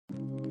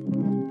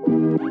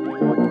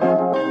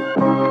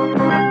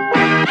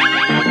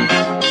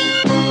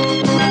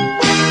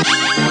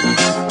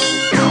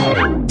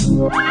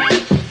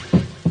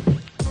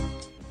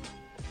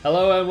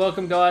Hello and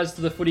welcome guys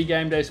to the Footy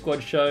Game Day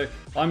Squad show.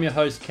 I'm your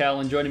host Cal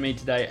and joining me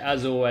today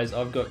as always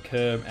I've got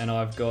Kerm and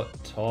I've got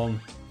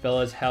Tom.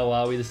 Fellas, how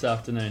are we this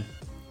afternoon?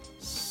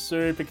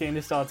 Super keen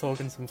to start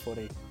talking some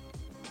footy.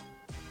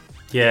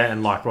 Yeah,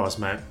 and likewise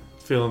mate.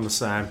 Feeling the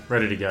same.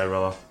 Ready to go,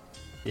 brother.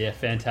 Yeah,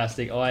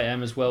 fantastic. I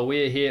am as well.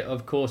 We are here,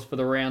 of course, for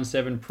the Round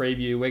 7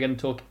 preview. We're going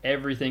to talk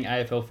everything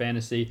AFL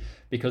fantasy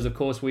because, of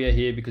course, we are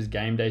here because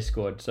Game Day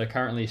Squad. So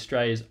currently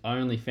Australia's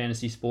only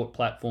fantasy sport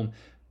platform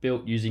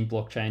built using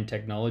blockchain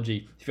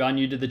technology. If you are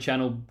new to the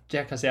channel,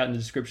 check us out in the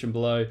description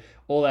below.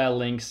 All our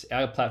links,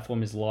 our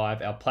platform is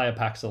live, our player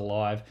packs are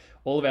live,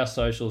 all of our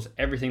socials,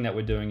 everything that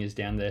we're doing is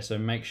down there. So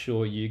make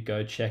sure you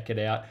go check it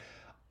out.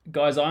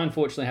 Guys, I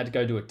unfortunately had to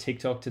go do a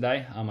TikTok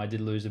today. I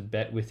did lose a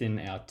bet within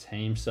our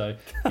team. So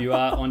if you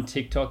are on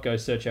TikTok, go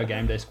search our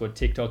Game Day Squad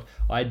TikTok.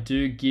 I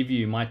do give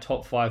you my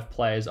top 5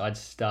 players I'd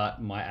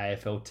start my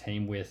AFL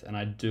team with, and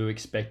I do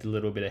expect a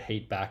little bit of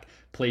heat back.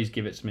 Please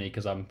give it to me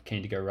because I'm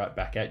keen to go right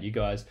back at you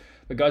guys.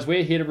 But guys,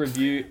 we're here to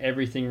review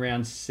everything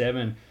round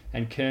 7.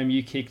 And Kerm,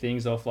 you kick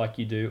things off like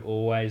you do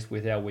always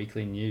with our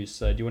weekly news.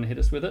 So do you want to hit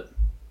us with it?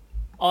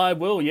 I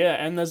will,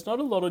 yeah, and there's not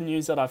a lot of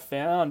news that I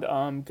found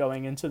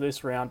going into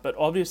this round, but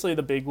obviously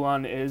the big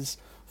one is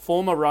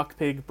former ruck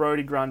pig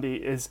Brodie Grundy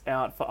is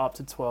out for up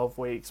to 12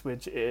 weeks,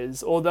 which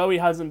is, although he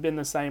hasn't been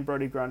the same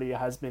Brodie Grundy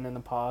has been in the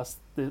past,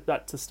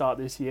 that to start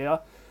this year,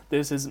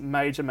 this is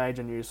major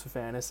news for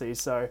fantasy.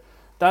 So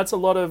that's a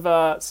lot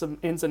of some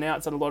ins and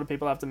outs that a lot of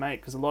people have to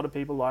make because a lot of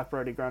people like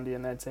Brodie Grundy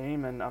in their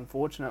team, and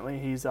unfortunately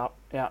he's out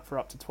for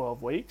up to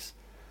 12 weeks.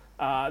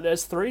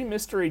 There's 3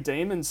 mystery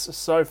demons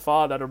so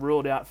far that are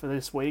ruled out for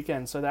this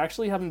weekend, so they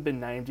actually haven't been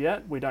named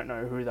yet. We don't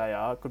know who they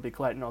are. Could be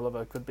Clayton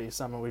Oliver, could be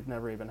someone we've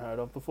never even heard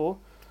of before.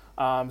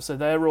 So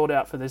they're ruled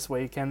out for this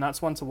weekend.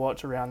 That's one to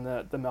watch around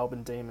the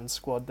Melbourne Demons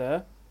squad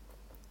there.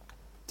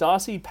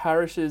 Darcy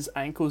Parish's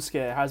ankle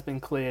scare has been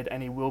cleared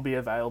and he will be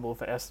available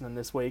for Essendon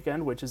this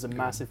weekend, which is a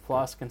massive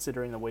plus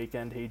considering the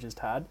weekend he just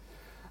had.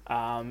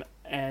 And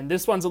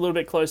this one's a little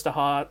bit close to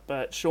heart,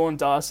 but Sean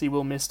Darcy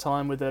will miss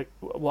time with it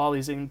while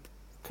he's in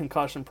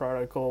concussion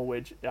protocol,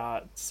 which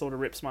sort of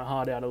rips my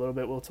heart out a little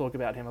bit. We'll talk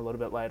about him a little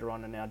bit later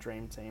on in our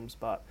dream teams,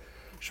 but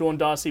Sean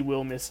Darcy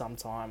will miss some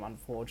time,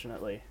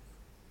 unfortunately.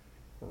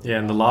 Yeah,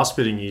 and the last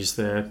bit of news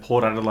there,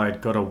 Port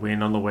Adelaide got a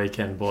win on the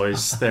weekend,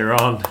 boys. They're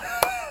on.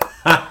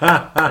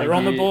 They're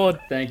on the board.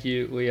 Thank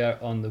you. We are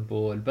on the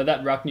board. But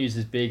that ruck news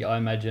is big. I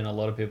imagine a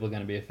lot of people are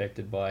going to be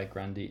affected by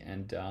Grundy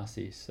and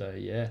Darcy. So,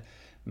 yeah.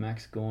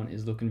 Max Gawn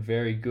is looking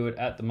very good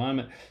at the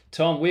moment.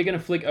 Tom, we're going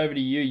to flick over to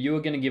you. You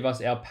are going to give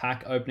us our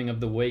pack opening of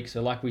the week.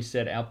 So like we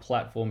said, our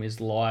platform is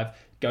live.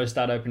 Go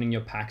start opening your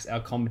packs. Our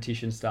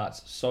competition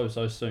starts so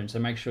soon. So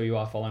make sure you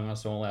are following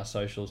us on all our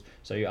socials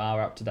so you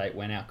are up to date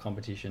when our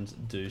competitions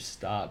do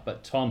start.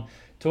 But Tom,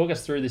 talk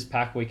us through this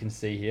pack we can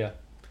see here.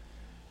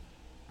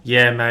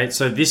 Yeah, mate.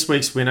 So this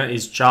week's winner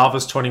is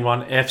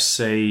Jarvis21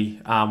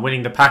 FC,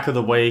 winning the pack of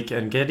the week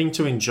and getting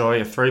to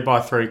enjoy a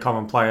 3x3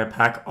 common player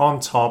pack on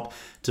top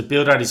to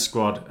build out his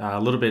squad a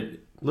little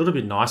bit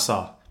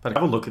nicer. But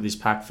have a look at this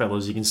pack,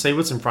 fellas. You can see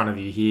what's in front of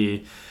you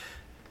here.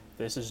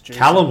 This is juicy.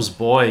 Callum's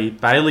boy,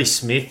 Bailey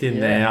Smith in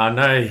there. I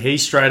know he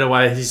straight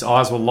away, his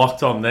eyes were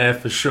locked on there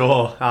for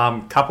sure.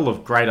 Couple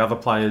of great other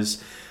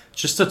players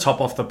just to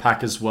top off the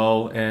pack as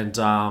well. And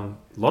a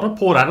lot of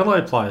Port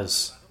Adelaide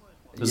players.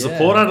 There's a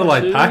Port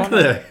Adelaide pack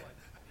there.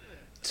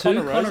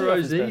 Connor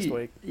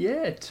Rozee.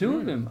 Yeah, 2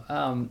 of them.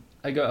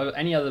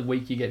 Any other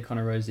week you get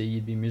Connor Rozee,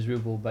 you'd be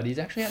miserable. But he's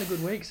actually had a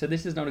good week, so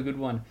this is not a good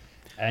one.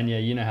 And yeah,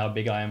 you know how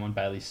big I am on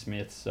Bailey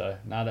Smith, so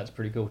that's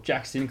pretty cool.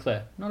 Jack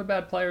Sinclair, not a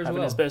bad player as well.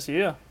 Having his best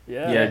year.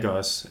 Yeah,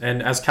 guys.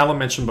 And as Callum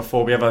mentioned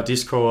before, we have our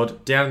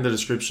Discord down in the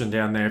description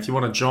down there. If you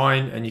want to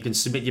join, and you can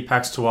submit your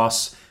packs to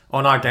us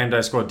on our Game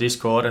Day Squad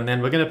Discord, and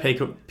then we're going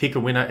to pick a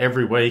winner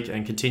every week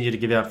and continue to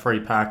give out free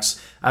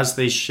packs as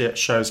these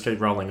shows keep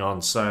rolling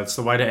on. So it's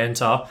the way to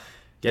enter.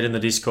 Get in the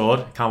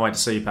Discord. Can't wait to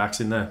see your packs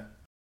in there.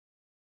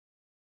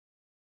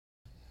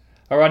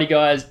 Alrighty,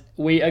 guys.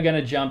 We are going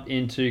to jump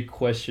into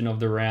question of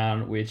the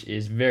round, which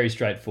is very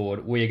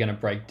straightforward. We are going to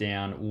break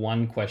down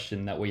one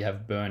question that we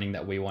have burning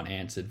that we want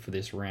answered for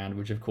this round,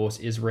 which of course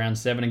is round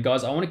 7. And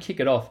guys, I want to kick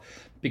it off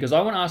because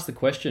I want to ask the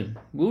question: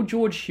 will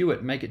George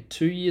Hewitt make it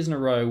 2 years in a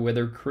row where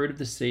the recruit of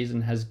the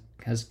season has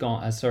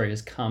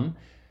come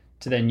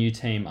to their new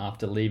team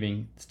after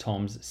leaving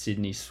Tom's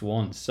Sydney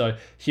Swans? So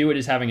Hewitt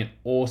is having an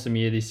awesome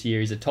year this year.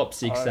 He's a top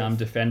 6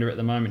 defender at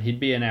the moment. He'd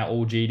be in our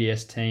all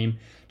GDS team.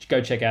 Just go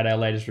check out our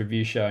latest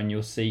review show and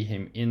you'll see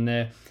him in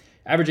there.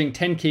 Averaging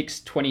 10 kicks,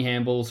 20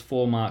 handballs,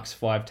 4 marks,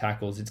 5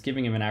 tackles. It's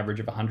giving him an average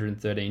of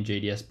 113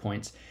 GDS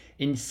points.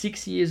 In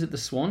 6 years at the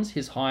Swans,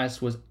 his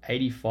highest was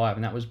 85,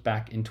 and that was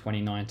back in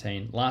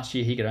 2019. Last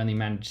year, he could only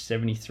manage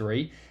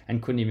 73 and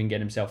couldn't even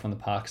get himself on the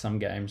park some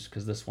games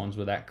because the Swans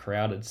were that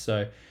crowded.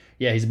 So,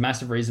 yeah, he's a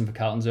massive reason for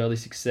Carlton's early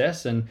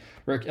success. And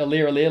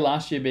Alir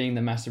last year being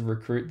the massive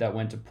recruit that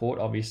went to Port,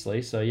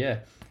 obviously. So, yeah,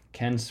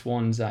 can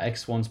Swans,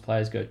 ex-Swans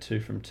players go 2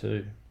 from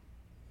 2?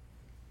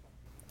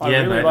 I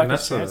really like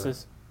his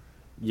chances.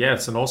 Yeah,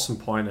 it's an awesome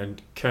point.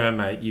 And Kerr,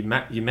 mate, you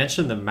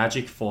mentioned the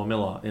magic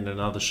formula in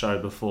another show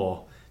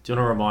before. Do you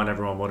want to remind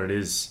everyone what it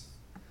is?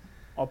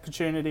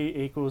 Opportunity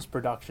equals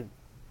production.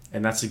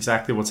 And that's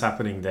exactly what's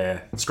happening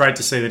there. It's great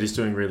to see that he's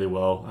doing really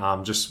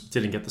well. Just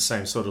didn't get the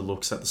same sort of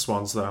looks at the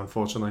Swans, though,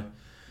 unfortunately.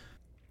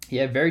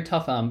 Yeah, very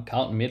tough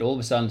Carlton mid. All of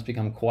a sudden it's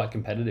become quite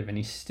competitive and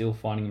he's still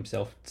finding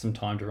himself some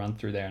time to run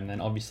through there. And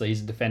then obviously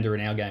he's a defender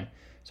in our game,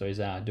 so he's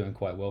doing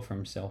quite well for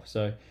himself.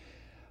 So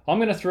I'm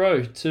going to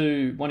throw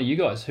to one of you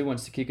guys. Who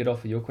wants to kick it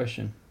off with your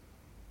question?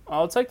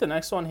 I'll take the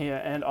next one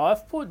here, and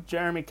I've put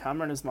Jeremy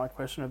Cameron as my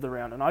question of the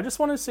round, and I just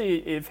want to see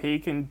if he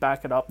can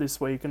back it up this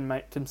week and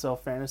make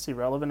himself fantasy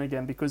relevant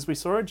again, because we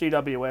saw at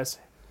GWS,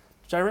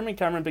 Jeremy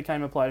Cameron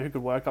became a player who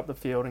could work up the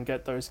field and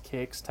get those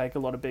kicks, take a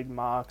lot of big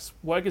marks,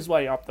 work his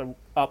way up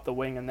the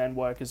wing, and then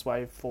work his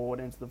way forward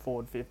into the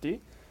forward 50.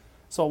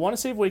 So I want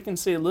to see if we can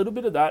see a little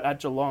bit of that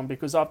at Geelong,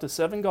 because after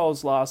 7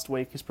 goals last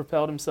week, he's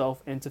propelled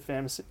himself into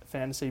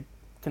fantasy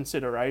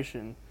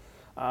consideration.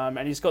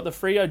 And he's got the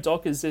Freo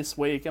Dockers this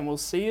week, and we'll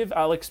see if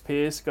Alex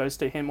Pearce goes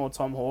to him or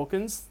Tom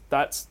Hawkins.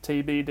 That's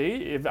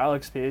TBD. If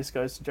Alex Pearce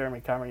goes to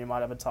Jeremy Cameron, you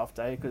might have a tough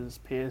day, because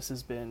Pearce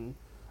has been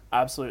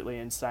absolutely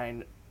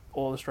insane,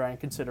 All-Australian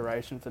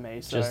consideration for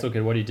me. So, just look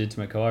at what he did to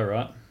Mackay,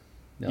 right?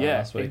 Yeah,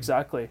 last week.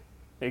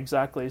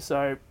 Exactly.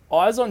 So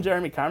eyes on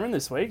Jeremy Cameron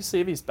this week,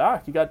 see if he's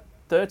back. He got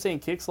 13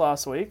 kicks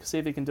last week, see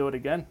if he can do it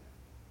again.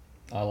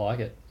 I like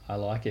it.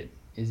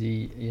 Is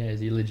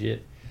he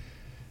legit?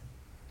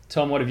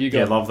 Tom, what have you got?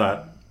 Yeah, love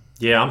that.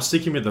 Yeah, I'm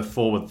sticking with the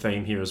forward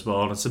theme here as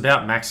well. And it's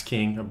about Max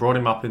King. I brought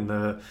him up in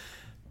the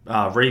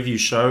review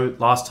show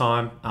last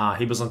time.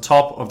 He was on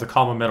top of the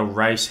Coleman medal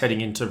race heading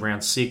into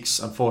round 6.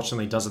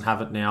 Unfortunately, doesn't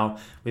have it now.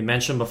 We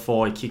mentioned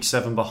before he kicked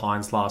 7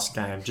 behinds last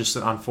game. Just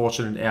an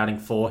unfortunate outing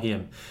for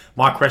him.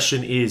 My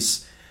question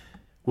is,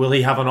 will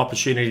he have an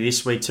opportunity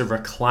this week to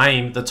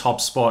reclaim the top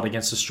spot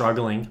against a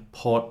struggling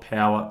Port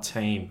Power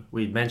team?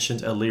 We mentioned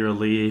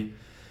Alir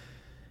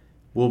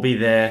will be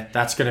there.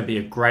 That's going to be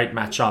a great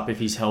matchup if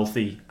he's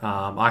healthy.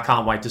 I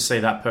can't wait to see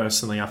that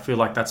personally. I feel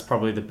like that's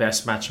probably the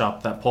best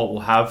matchup that Port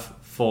will have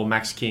for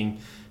Max King.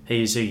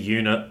 He's a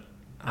unit,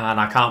 and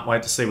I can't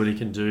wait to see what he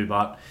can do.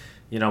 But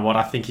you know what?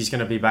 I think he's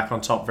going to be back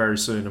on top very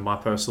soon, in my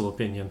personal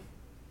opinion.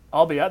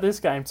 I'll be at this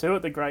game too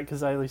at the Great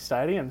Kazali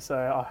Stadium,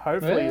 so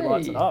hopefully he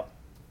lights it up.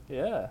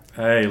 Yeah.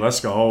 Hey, let's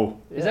go.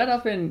 Yeah. Is that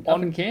up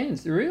in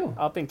Cairns? Real?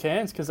 Up in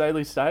Cairns,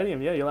 Kazali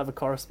Stadium. Yeah, you'll have a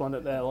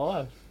correspondent there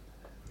live.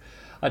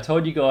 I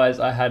told you guys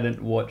I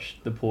hadn't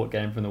watched the Port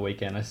game from the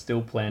weekend. I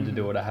still plan to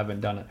do it. I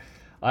haven't done it.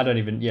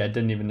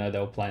 Didn't even know they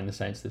were playing the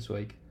Saints this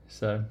week.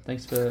 So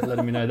thanks for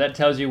letting me know. That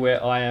tells you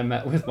where I am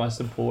at with my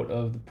support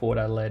of the Port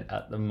Adelaide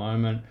at the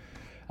moment.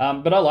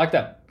 But I like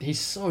that. He's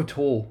so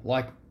tall.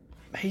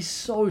 He's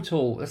so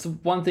tall. That's the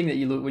one thing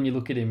that when you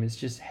look at him, it's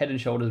just head and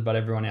shoulders above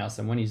everyone else.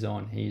 And when he's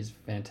on, he's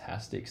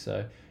fantastic.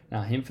 So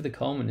now him for the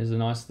Coleman is a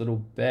nice little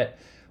bet.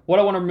 What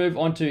I want to move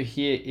on to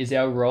here is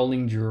our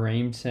rolling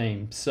dream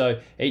team. So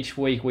each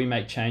week we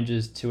make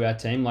changes to our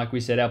team. Like we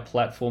said, our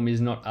platform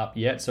is not up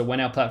yet. So when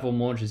our platform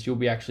launches, you'll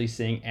be actually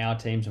seeing our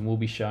teams and we'll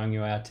be showing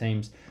you our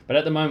teams. But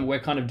at the moment,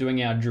 we're kind of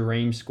doing our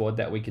dream squad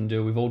that we can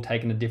do. We've all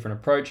taken a different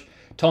approach.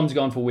 Tom's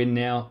gone for win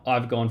now.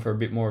 I've gone for a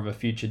bit more of a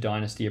future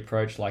dynasty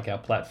approach like our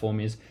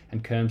platform is,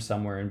 and Kerm's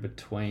somewhere in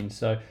between.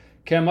 So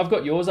Kerm, I've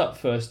got yours up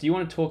first. Do you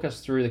want to talk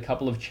us through the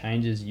couple of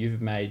changes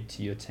you've made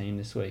to your team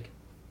this week?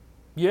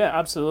 Yeah,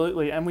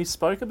 absolutely. And we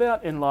spoke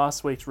about in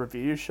last week's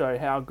review show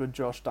how good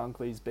Josh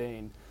Dunkley's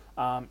been.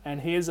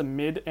 And he is a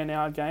mid in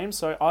our game,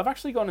 so I've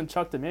actually gone and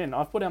chucked him in.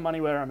 I've put our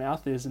money where our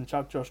mouth is and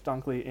chucked Josh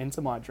Dunkley into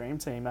my dream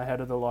team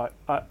ahead of the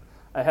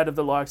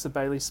likes of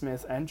Bailey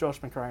Smith and Josh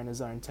McRae in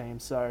his own team.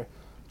 So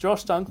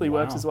Josh Dunkley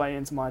works his way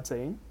into my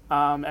team.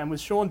 And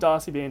with Sean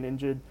Darcy being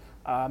injured,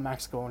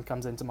 Max Gawn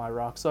comes into my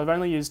ruck. So I've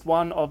only used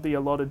one of the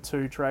allotted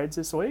 2 trades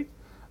this week,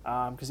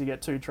 because you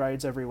get 2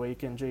 trades every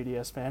week in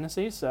GDS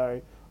Fantasy.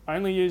 So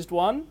only used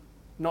one,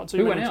 not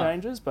too many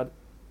changes, but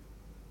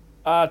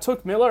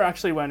Took Miller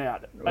actually went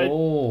out.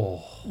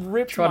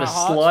 Try to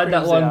slide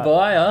that one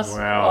by us.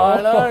 Wow.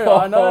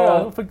 I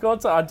know. I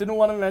forgot to. I didn't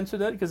want to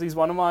mention it because he's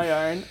one of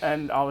my own,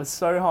 and I was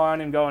so high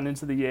on him going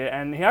into the year.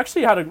 And he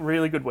actually had a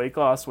really good week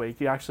last week.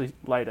 He actually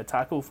laid a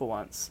tackle for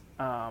once,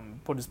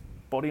 put his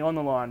body on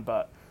the line,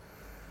 but.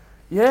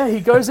 Yeah,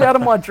 he goes out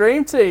of my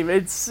dream team.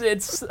 It's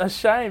a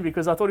shame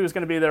because I thought he was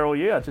going to be there all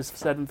year. I just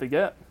said and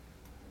forget.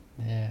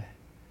 Yeah.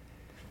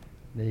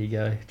 There you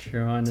go.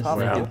 Trying to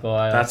say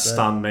goodbye. That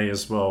stunned me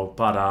as well.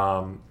 But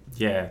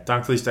yeah,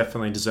 Dunkley's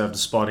definitely deserved a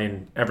spot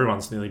in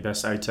everyone's nearly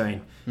best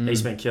 18.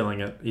 He's been killing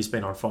it. He's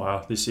been on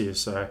fire this year.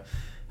 So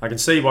I can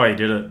see why he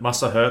did it.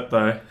 Must have hurt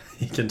though.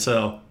 You can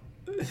tell.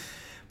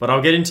 But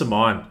I'll get into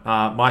mine.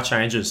 My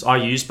changes. I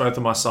used both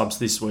of my subs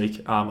this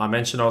week. I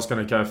mentioned I was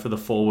going to go for the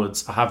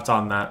forwards. I have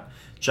done that.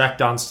 Jack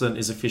Dunstan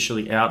is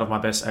officially out of my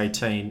best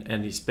 18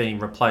 and he's being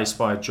replaced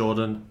by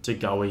Jordan De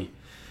Goey.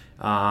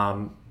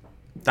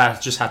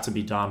 That just had to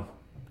be done.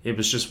 It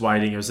was just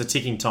waiting. It was a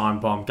ticking time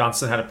bomb.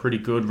 Gunston had a pretty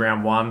good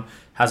round 1.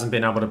 Hasn't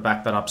been able to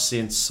back that up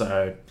since.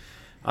 So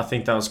I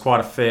think that was quite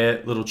a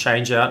fair little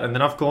change out. And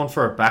then I've gone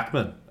for a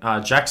backman,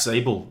 Jack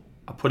Zeeble.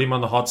 I put him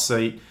on the hot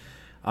seat.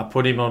 I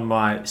put him on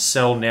my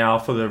sell now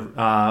for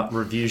the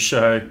review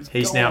show.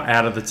 He's now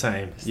out of the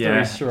team.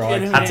 Yeah,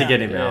 had to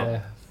get him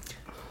out.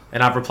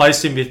 And I've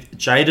replaced him with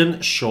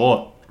Jaden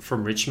Short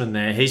from Richmond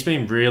there. He's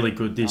been really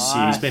good this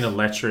year. He's been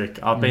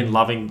electric. I've been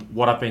loving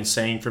what I've been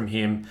seeing from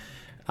him.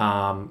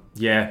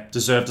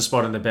 Deserved a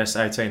spot in the best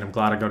 18. I'm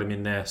glad I got him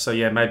in there. So,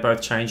 made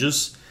both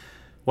changes.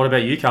 What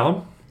about you,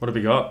 Callum? What have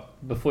we got?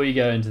 Before you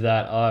go into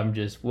that, I'm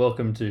just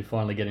welcome to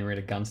finally getting rid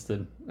of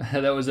Gunston.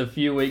 That was a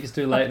few weeks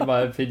too late, in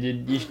my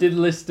opinion. You did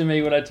listen to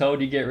me when I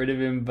told you get rid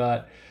of him,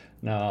 but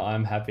no,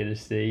 I'm happy to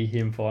see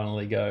him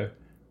finally go.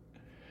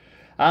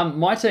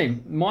 My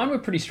team, mine were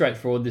pretty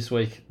straightforward this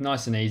week.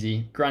 Nice and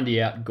easy.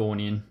 Grundy out, Gawn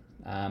in,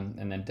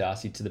 and then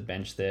Darcy to the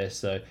bench there.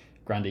 So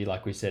Grundy,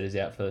 like we said, is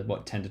out for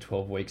 10 to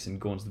 12 weeks, and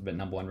Gawn's the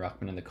number one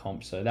ruckman in the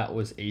comp. So that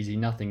was easy,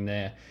 nothing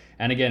there.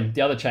 And again,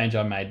 the other change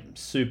I made,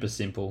 super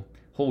simple.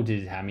 Hall did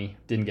his hammy,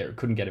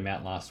 couldn't get him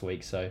out last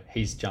week, so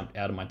he's jumped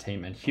out of my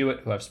team. And Hewitt,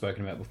 who I've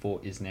spoken about before,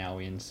 is now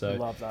in. So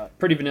love that.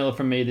 Pretty vanilla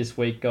from me this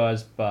week,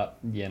 guys. But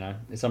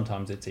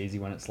sometimes it's easy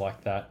when it's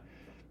like that.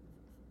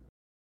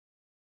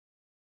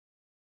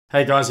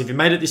 Hey guys, if you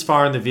made it this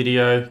far in the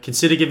video,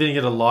 consider giving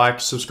it a like,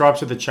 subscribe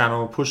to the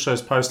channel, push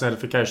those post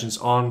notifications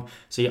on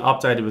so you're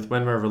updated with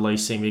when we're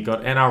releasing. We've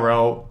got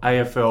NRL,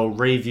 AFL,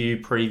 review,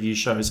 preview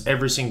shows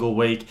every single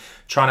week,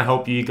 trying to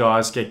help you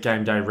guys get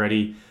game day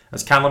ready.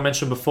 As Callum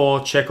mentioned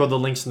before, check all the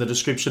links in the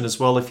description as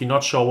well if you're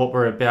not sure what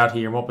we're about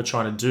here and what we're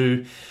trying to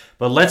do.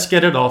 But let's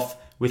get it off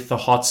with the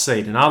hot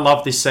seat. And I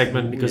love this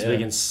segment because we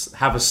can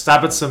have a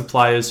stab at some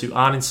players who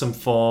aren't in some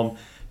form.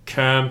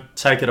 Kerm,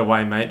 take it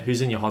away, mate.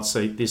 Who's in your hot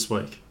seat this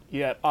week?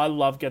 Yeah, I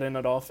love getting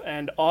it off.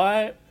 And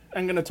I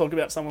am going to talk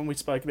about someone we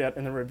spoke about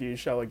in the review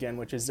show again,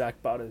 which is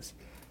Zach Butters.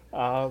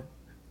 The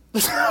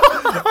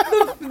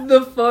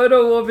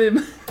photo of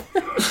him.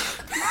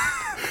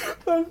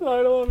 The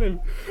photo of him.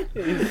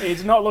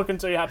 He's not looking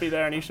too happy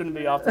there, and he shouldn't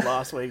be after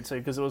last week too,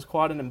 because it was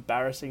quite an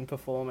embarrassing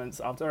performance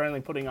after only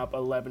putting up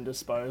 11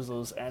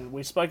 disposals. And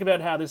we spoke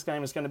about how this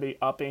game is going to be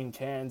up in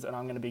Cairns, and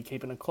I'm going to be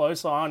keeping a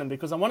close eye on him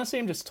because I want to see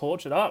him just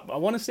torch it up. I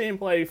want to see him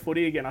play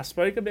footy again. I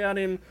spoke about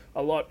him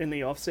a lot in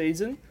the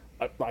off-season,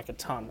 like a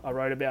ton. I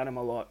wrote about him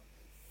a lot.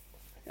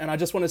 And I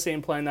just want to see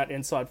him playing that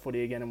inside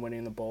footy again and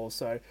winning the ball.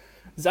 So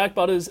Zach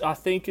Butters, I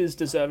think, is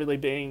deserved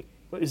of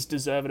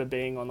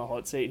being on the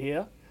hot seat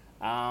here.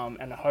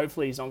 And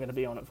hopefully he's not going to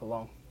be on it for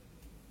long.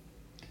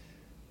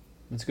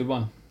 It's a good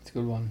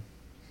one.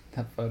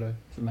 That photo,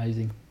 it's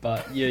amazing.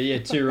 But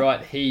too right.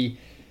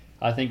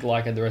 I think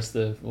like the rest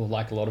of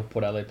like a lot of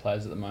Port Adelaide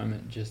players at the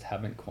moment, just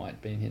haven't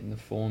quite been hitting the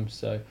form.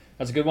 So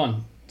that's a good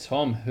one.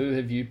 Tom, who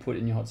have you put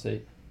in your hot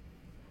seat?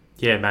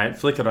 Yeah, mate,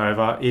 flick it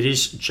over. It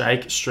is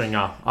Jake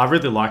Stringer. I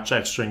really like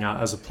Jake Stringer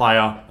as a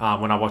player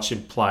when I watch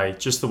him play,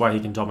 just the way he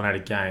can dominate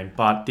a game.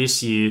 But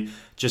this year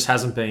just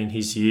hasn't been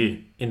his year.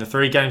 In the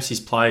 3 games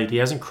he's played, he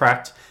hasn't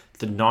cracked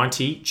the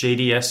 90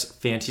 GDS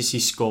fantasy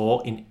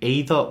score in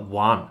either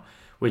one,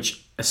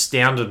 which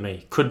astounded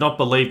me. Could not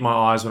believe my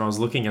eyes when I was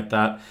looking at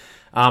that.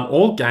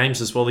 All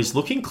games as well, he's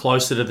looking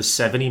closer to the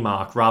 70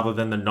 mark rather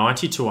than the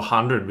 90 to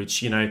 100,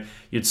 which,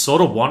 you'd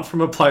sort of want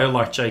from a player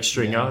like Jake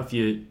Stringer if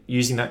you're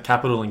using that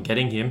capital and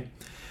getting him.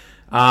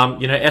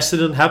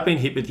 Essendon have been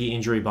hit with the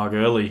injury bug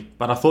early,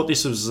 but I thought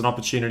this was an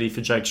opportunity for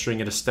Jake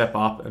Stringer to step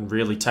up and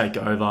really take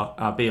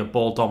over, be a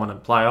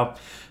ball-dominant player.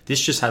 This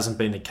just hasn't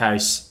been the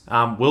case.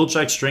 Will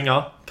Jake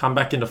Stringer come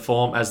back into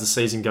form as the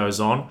season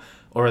goes on,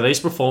 or are these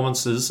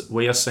performances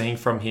we are seeing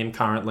from him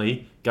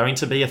currently going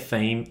to be a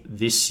theme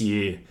this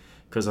year?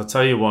 Because I'll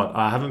tell you what,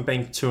 I haven't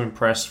been too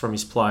impressed from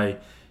his play.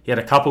 He had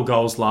a couple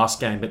goals last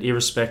game, but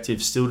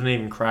irrespective, still didn't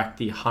even crack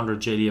the 100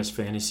 GDS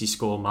fantasy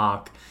score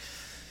mark.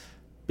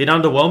 Bit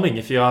underwhelming,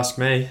 if you ask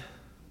me.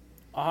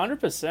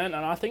 100%, and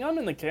I think I'm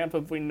in the camp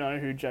of we know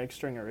who Jake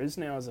Stringer is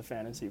now as a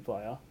fantasy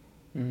player.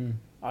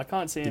 I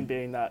can't see him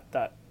being that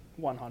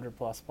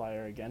 100-plus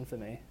player again for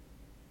me.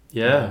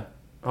 Yeah,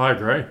 I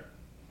agree.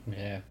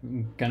 Yeah,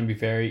 I'm going to be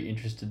very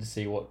interested to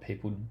see what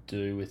people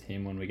do with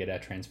him when we get our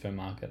transfer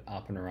market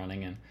up and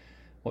running and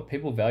what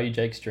people value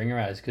Jake Stringer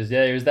as. Because,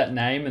 there is that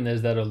name and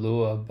there's that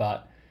allure,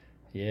 but,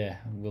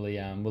 will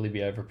he be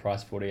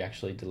overpriced for what he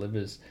actually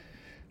delivers?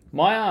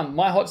 My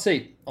hot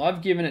seat,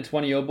 I've given it to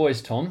one of your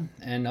boys, Tom,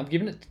 and I've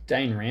given it to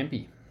Dane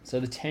Rampy. So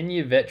the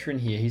 10-year veteran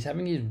here, he's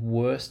having his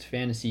worst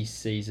fantasy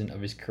season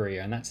of his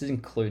career, and that's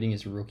including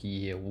his rookie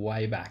year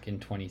way back in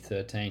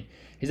 2013.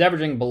 He's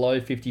averaging below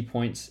 50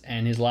 points,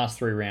 and his last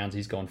 3 rounds,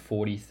 he's gone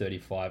 40,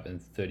 35,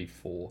 and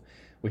 34,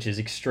 which is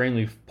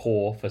extremely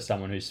poor for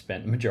someone who's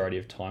spent the majority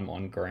of time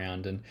on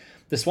ground. And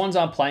the Swans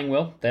aren't playing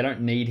well. They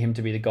don't need him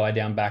to be the guy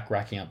down back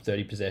racking up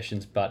 30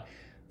 possessions, but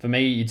for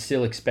me, you'd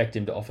still expect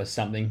him to offer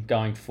something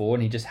going forward,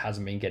 and he just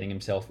hasn't been getting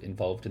himself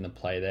involved in the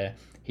play there.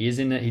 He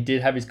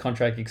did have his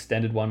contract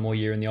extended 1 more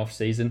year in the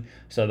off-season,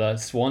 so the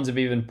Swans have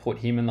even put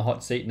him in the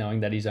hot seat, knowing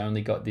that he's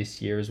only got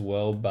this year as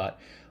well. But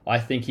I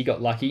think he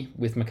got lucky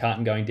with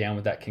McCartan going down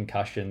with that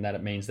concussion, that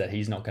it means that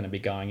he's not going to be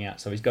going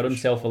out. So he's got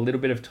himself a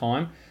little bit of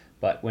time,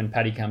 But when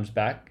Paddy comes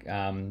back,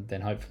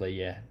 then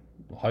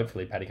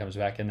hopefully Paddy comes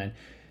back, and then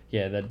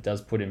that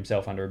does put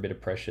himself under a bit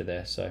of pressure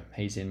there. So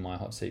he's in my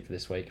hot seat for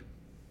this week.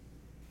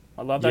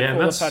 I love that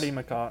call of Paddy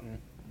McCartan,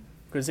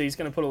 because he's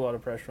going to put a lot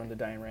of pressure on the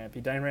Dane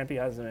Rampy. Dane Rampy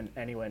hasn't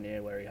been anywhere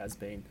near where he has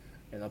been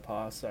in the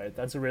past, so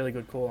that's a really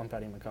good call on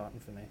Paddy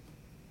McCartan for me.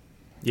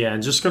 Yeah,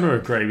 and just going to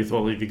agree with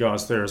all of you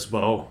guys there as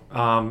well.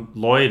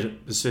 Lloyd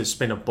has just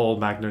been a ball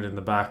magnet in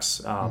the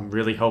backs,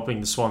 really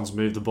helping the Swans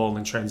move the ball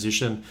in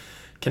transition,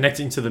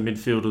 connecting to the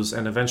midfielders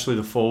and eventually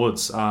the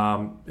forwards.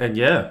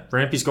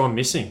 Rampy's gone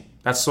missing.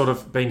 That's sort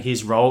of been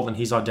his role and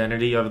his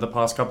identity over the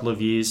past couple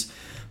of years.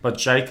 But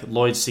Jake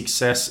Lloyd's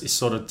success is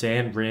sort of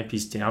Dan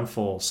Rampy's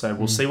downfall. So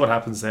we'll see what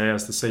happens there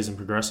as the season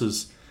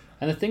progresses.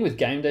 And the thing with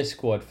GameDay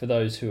Squad, for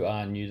those who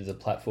are new to the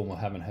platform or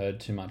haven't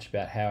heard too much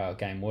about how our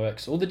game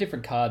works, all the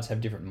different cards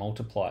have different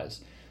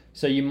multipliers.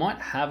 So you might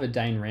have a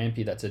Dane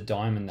Rampy that's a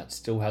diamond that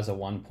still has a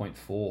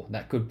 1.4.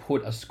 That could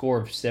put a score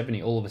of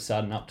 70 all of a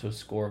sudden up to a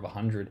score of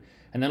 100.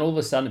 And then all of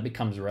a sudden it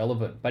becomes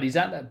relevant. But he's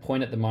at that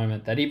point at the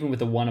moment that even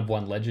with a 1 of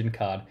 1 legend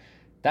card,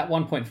 that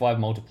 1.5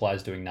 multiplier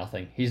is doing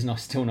nothing. He's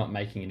still not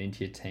making it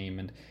into your team.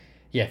 And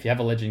if you have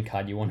a legend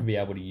card, you want to be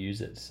able to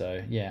use it.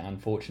 So,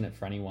 unfortunate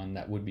for anyone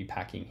that would be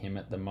packing him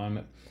at the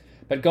moment.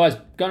 But, guys,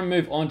 going to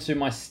move on to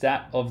my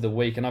stat of the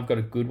week, and I've got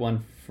a good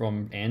one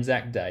from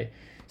Anzac Day.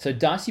 So,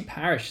 Darcy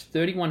Parish,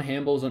 31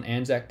 handballs on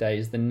Anzac Day,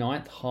 is the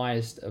 9th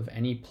highest of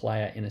any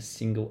player in a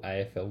single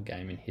AFL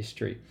game in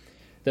history.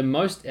 The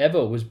most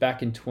ever was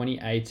back in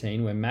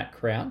 2018, where Matt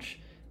Crouch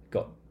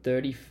got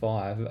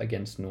 35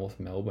 against North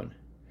Melbourne.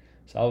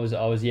 So I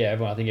think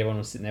everyone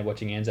was sitting there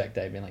watching Anzac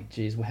Day being like,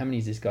 geez, well, how many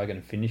is this guy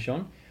going to finish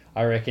on?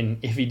 I reckon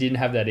if he didn't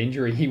have that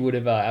injury, he would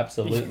have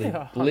absolutely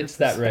blitzed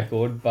that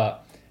record.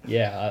 But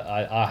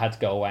I had to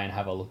go away and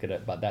have a look at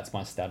it. But that's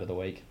my stat of the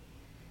week.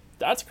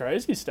 That's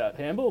crazy stat.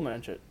 Handball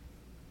match it.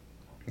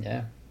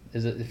 Yeah.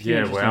 There's a few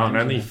and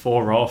only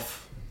 4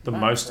 off the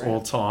most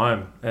all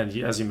time. And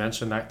as you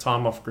mentioned, that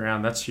time off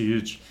ground, that's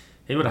huge.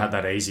 He would have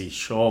had that easy,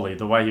 surely,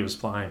 the way he was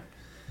playing.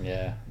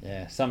 Yeah.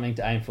 Something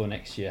to aim for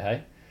next year,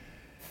 hey?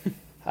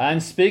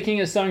 And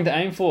speaking of something to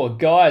aim for,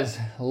 guys,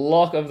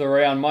 lock of the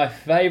round, my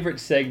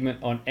favourite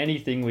segment on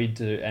anything we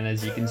do. And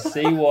as you can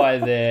see why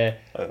there,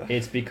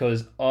 it's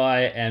because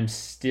I am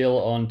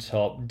still on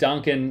top.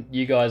 Duncan,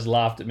 you guys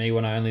laughed at me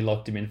when I only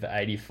locked him in for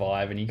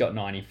 85 and he got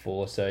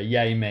 94. So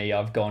yay me,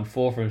 I've gone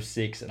 4 from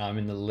 6 and I'm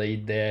in the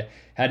lead there.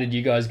 How did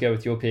you guys go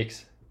with your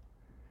picks?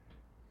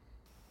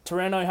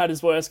 Taranto had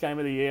his worst game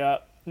of the year.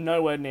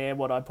 Nowhere near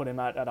what I put him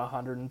at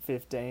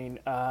 115.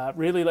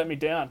 Really let me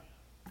down,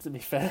 to be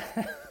fair.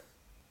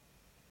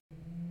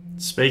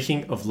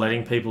 Speaking of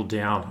letting people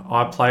down,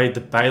 I played the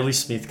Bailey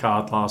Smith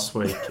card last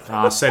week.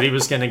 Said he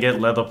was going to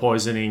get leather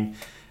poisoning,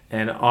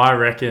 and I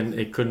reckon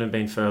it couldn't have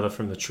been further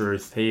from the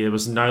truth. There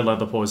was no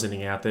leather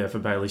poisoning out there for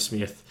Bailey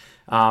Smith.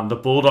 The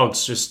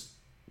Bulldogs just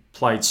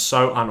played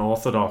so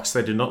unorthodox.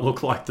 They did not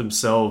look like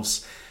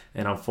themselves,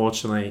 and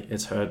unfortunately,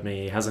 it's hurt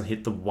me. He hasn't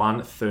hit the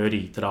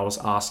 130 that I was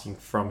asking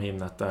from him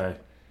that day.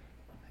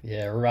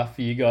 Yeah, rough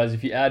for you guys.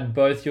 If you add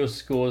both your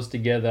scores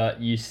together,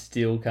 you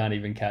still can't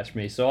even catch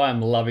me. So I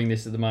am loving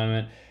this at the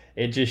moment.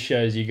 It just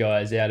shows you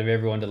guys, out of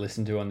everyone to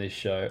listen to on this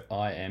show,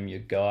 I am your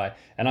guy.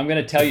 And I'm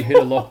going to tell you who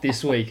to lock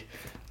this week.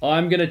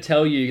 I'm going to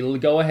tell you,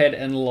 go ahead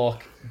and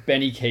lock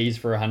Benny Keys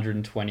for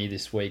 120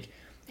 this week.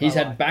 He's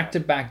had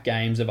back-to-back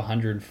games of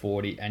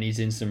 140, and he's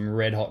in some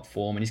red-hot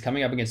form. And he's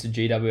coming up against a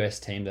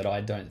GWS team that I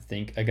don't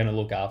think are going to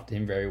look after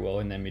him very well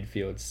in their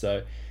midfield.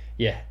 So,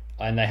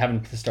 and they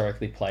haven't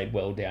historically played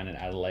well down in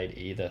Adelaide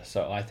either.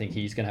 So I think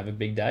he's going to have a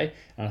big day.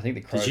 And I think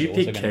the Crows are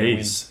also going to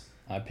win.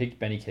 I picked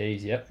Benny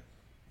Keys, yep.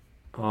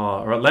 Oh,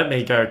 all right, let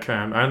me go,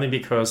 Cam, only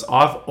because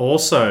I've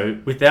also,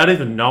 without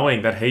even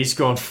knowing that he's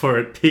gone for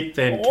it, picked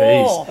Ben Keys.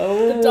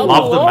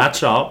 Love the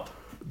matchup,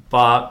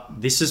 but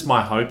this is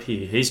my hope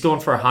here. He's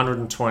gone for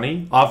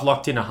 120. I've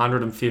locked in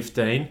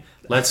 115.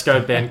 Let's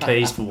go Ben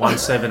Keys for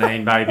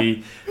 117,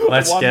 baby.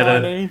 Let's get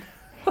it.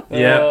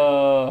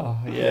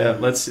 Yeah.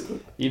 Let's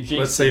see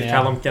if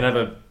Callum can have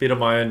a bit of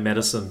my own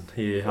medicine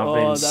here. I've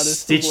been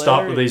stitched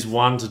up with these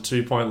 1 to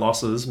 2 point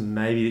losses.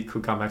 Maybe it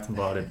could come back to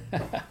bite him.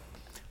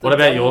 What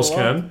about yours,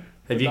 Kerm?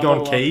 Have you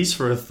gone Keys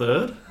for a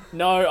third?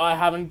 No, I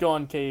haven't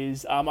gone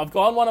Keys. I've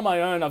gone one of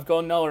my own. I've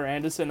gone Noah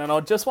Anderson, and I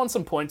just want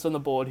some points on the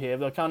board here.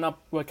 We're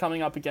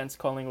coming up against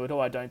Collingwood, who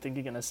I don't think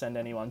are going to send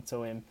anyone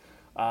to him.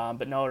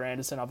 But Noah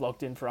Anderson, I've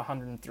locked in for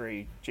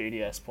 103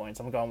 GDS points.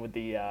 I'm going with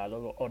the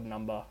little odd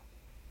number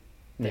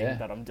thing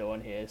that I'm doing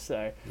here.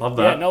 So love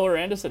that. Noah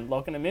Anderson,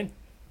 locking him in.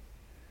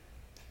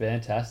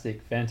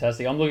 Fantastic.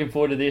 I'm looking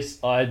forward to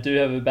this. I do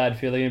have a bad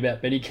feeling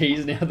about Benny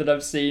Keys now that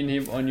I've seen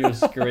him on your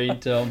screen,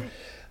 Tom.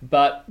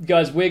 But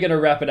guys, we're going to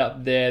wrap it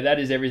up there. That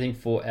is everything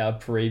for our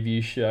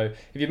preview show.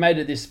 If you've made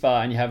it this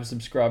far and you haven't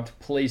subscribed,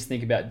 please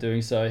think about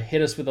doing so.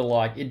 Hit us with a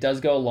like. It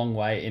does go a long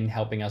way in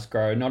helping us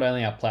grow not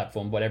only our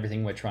platform, but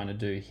everything we're trying to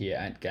do here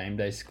at Game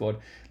Day Squad.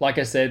 Like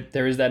I said,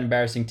 there is that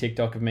embarrassing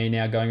TikTok of me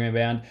now going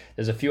around.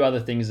 There's a few other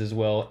things as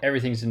well.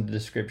 Everything's in the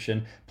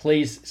description.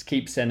 Please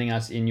keep sending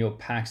us in your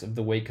packs of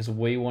the week because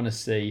we want to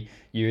see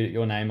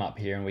your name up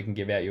here and we can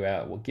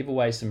we'll give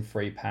away some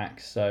free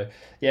packs. So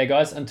yeah,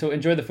 guys,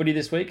 enjoy the footy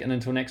this week, and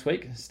until next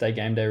week, stay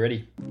game day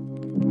ready.